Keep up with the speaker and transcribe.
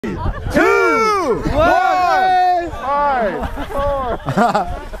2, 1. 5, 4.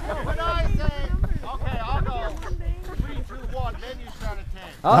 When I say, okay, I'll go 3, 2, 1, then you start at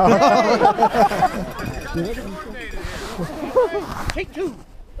 10. Take 2.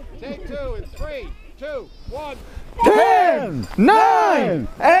 Take 2 in 3, 2, 1. 10, 9,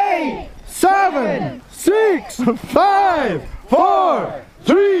 8, 7, 6, 5, 4,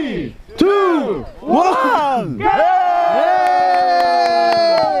 3, 2, 1. Yay!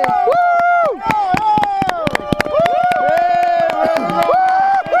 Woo!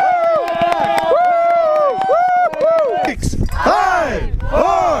 6, 5,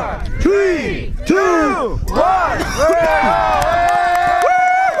 4, 3, 2, 1.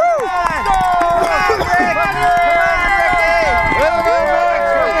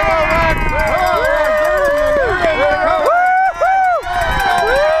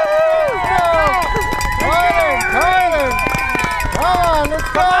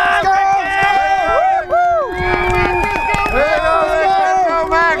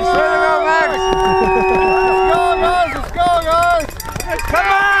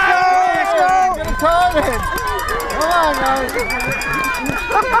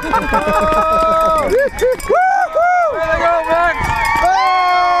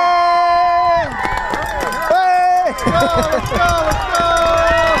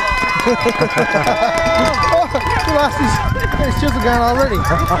 He lost his chisel gun already.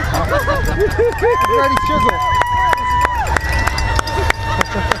 Already chisel.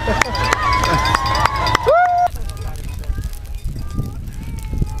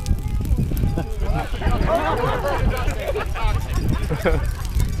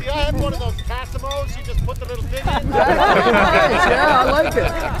 See, I had one of those Casimos, you just put the little thing in. Nice, yeah, I like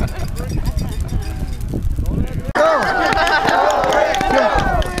it.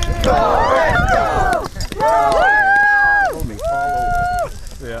 Go!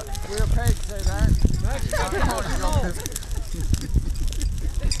 Yeah. We're paid to say that.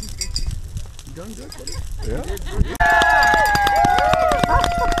 You done good, buddy? Yeah.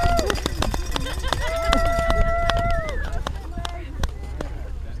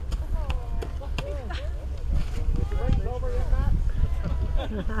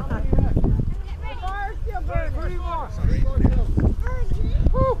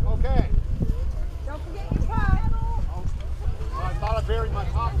 Okay. Don't forget your pie. I thought I buried my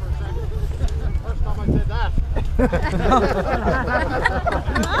top for a second. First time I said that.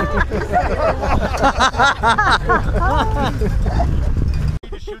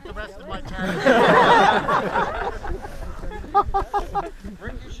 To shoot the rest of my time.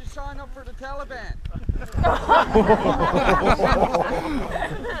 Rick, you should sign up for the Taliban.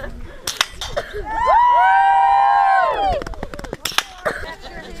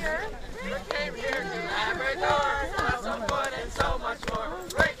 Rick came here to Labrador, got some fun and so much more.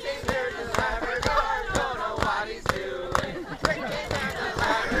 Rick came here to Labrador, don't know what he's doing. Rick came here to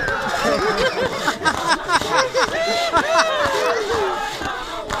Labrador, don't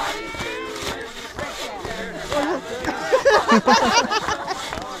know what he's doing. Rick came here to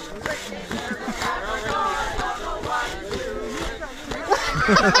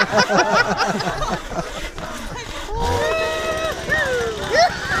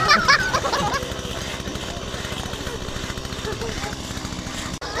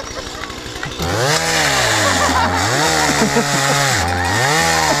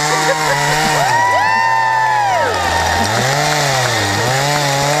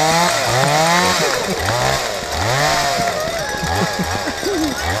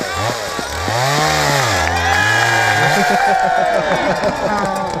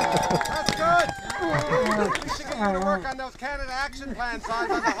That's good. You should get to work on those Canada action plan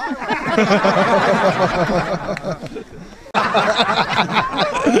signs on the highway.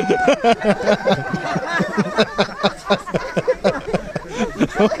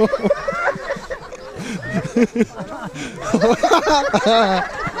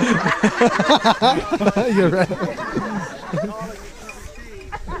 You're right.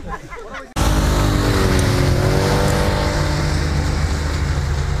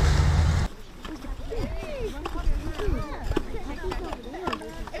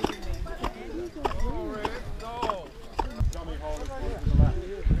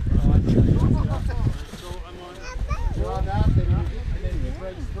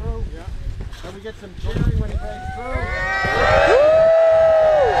 Then we get some cheering when he breaks through.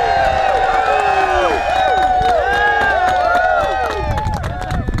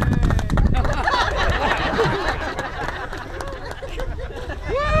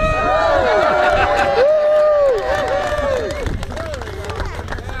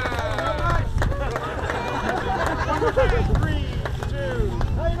 Three, two,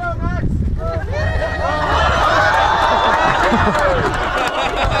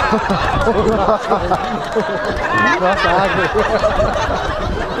 Oh,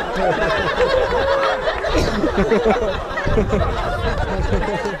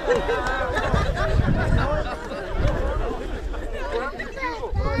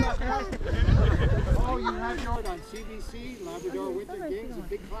 you have yours on CBC, Labrador Winter Games, a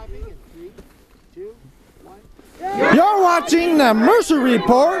big clapping in 3, 2, 1. You're watching the Mercer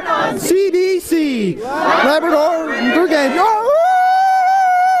Report on CBC. Labrador Winter Games. Oh,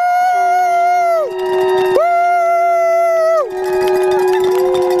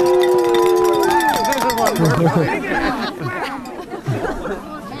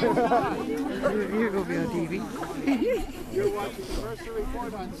 You're going to be on TV. You're watching the Mercer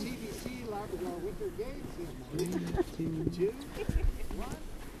Report on CBC, Labrador Winter Games in 3, 2, 1.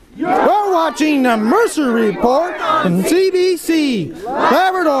 You're watching the Mercer Report on CBC.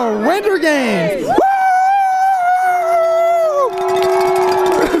 Labrador Winter Games. Woo!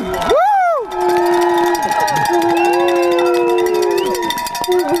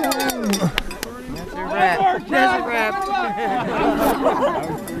 That's a wrap. Come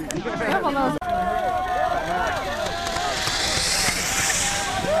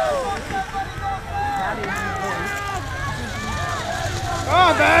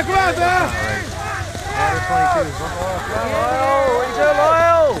on, man. Come on, man. What you doing,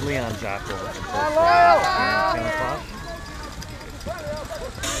 Loyal? Leon Jocko. Loyal!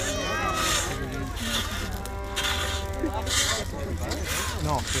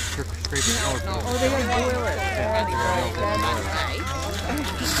 No, just scraping out. Oh, they got to boil it.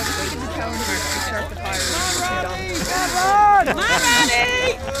 Come on,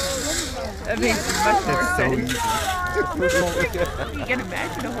 Ronnie! That makes it much more exciting. You can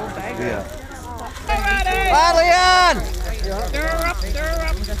imagine a whole bag of it. Come Leon! Stir up, stir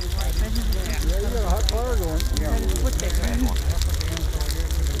up.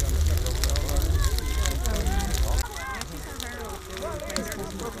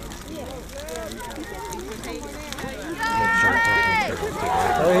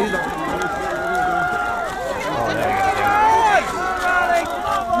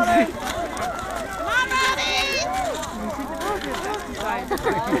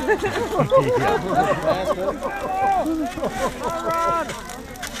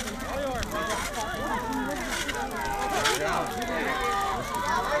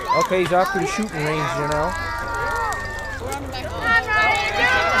 Okay, he's off to the shooting range, you know.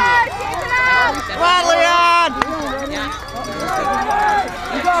 Come on, Leon!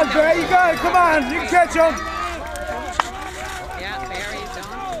 You got it, Barry. You got it. Come on. You can catch him. Yeah, Barry's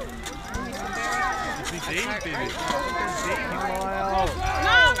on. Come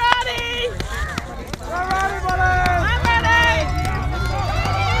on, Roddy! Come on, Roddy, buddy! Come on, Roddy!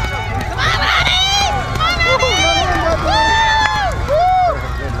 Come on, Roddy!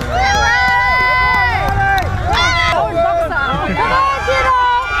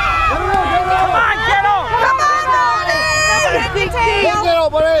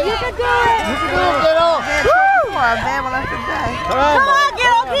 Come on,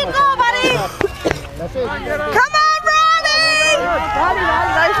 Giddo, keep going, buddy! Come on, Ronnie!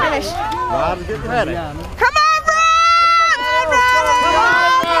 Nice finish. Rob's getting ready. Come on, Ron!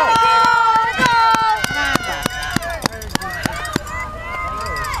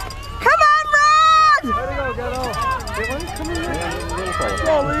 Come on, Ron!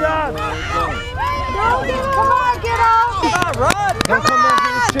 Go, Leon. Come on, Giddo! Come on, Ron! Come on,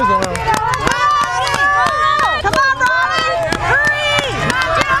 get this chisel now. Come on, Ronnie! Hurry!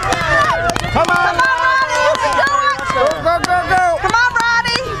 Come on. Come on, Ronnie! You can do it! Go, go, go, go. Come on,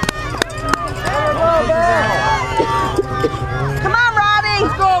 Ronnie! Come on, Ronnie!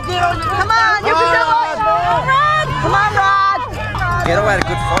 Come on, you can do it! Come on, Rod! Ghetto had a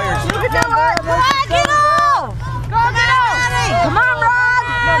good fire. You can do it! Come on, Giddo! Go, Giddo! Come on, Rod!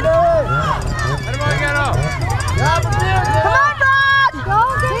 Come on, Rod! Go,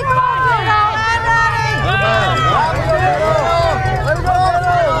 keep going, Giddo!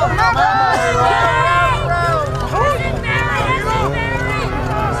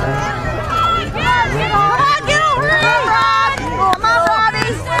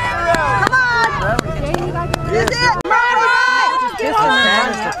 Come on,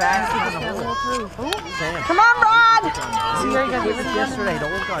 Come on, Rod! See, I got hit yesterday, the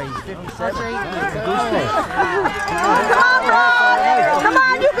old guy, he's 57. He's a goose fish. Come on, Rod! Come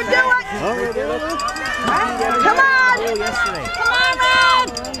on, you can do it! Come on! Yesterday. Come on, Rod!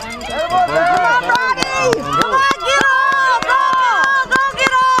 Come on, Roddy! Come on, get on! Go! Go,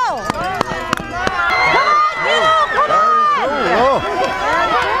 get on! Come on, get on! Come on!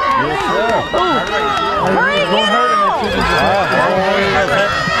 Hurry, get on!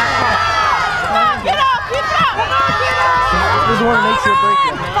 This is one that makes you break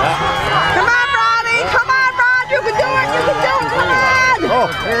you. Come on, Ronnie! Come on, Ron! You can do it! You can do it! Come on!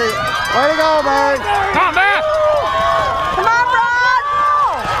 Oh, way to go, man!